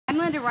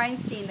Linda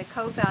Reinstein, the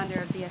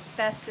co-founder of the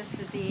Asbestos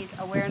Disease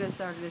Awareness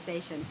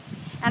Organization,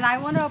 and I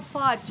want to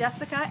applaud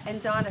Jessica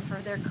and Donna for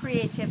their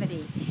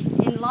creativity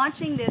in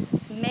launching this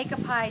Make a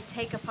Pie,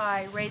 Take a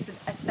Pie, Raise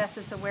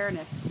Asbestos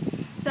Awareness.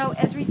 So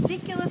as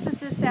ridiculous as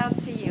this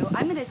sounds to you,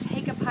 I'm going to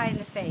take a pie in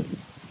the face.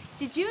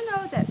 Did you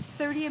know that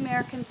 30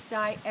 Americans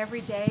die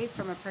every day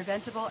from a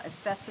preventable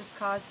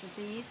asbestos-caused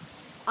disease?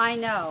 I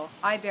know,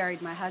 I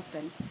buried my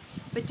husband.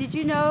 But did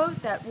you know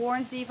that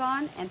Warren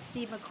Zevon and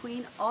Steve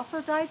McQueen also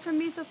died from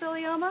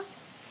mesothelioma?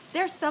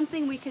 There's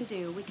something we can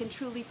do. We can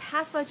truly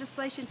pass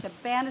legislation to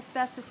ban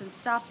asbestos and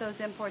stop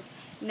those imports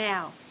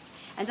now.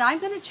 And I'm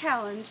going to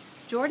challenge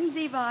Jordan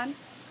Zevon,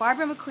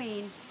 Barbara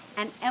McQueen,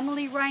 and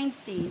Emily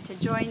Reinstein to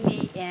join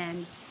me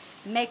in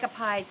Make a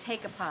Pie,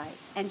 Take a Pie,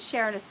 and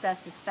share an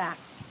asbestos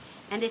fact.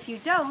 And if you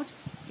don't,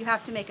 you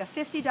have to make a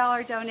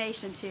 $50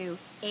 donation to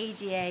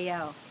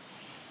ADAO.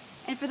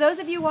 And for those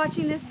of you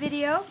watching this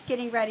video,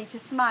 getting ready to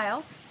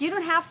smile, you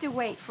don't have to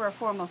wait for a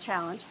formal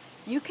challenge.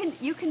 You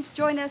can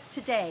join us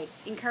today.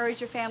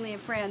 Encourage your family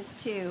and friends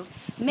to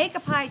make a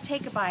pie,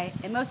 take a bite,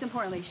 and most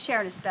importantly,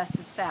 share an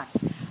asbestos fact.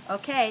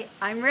 Okay,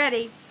 I'm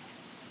ready.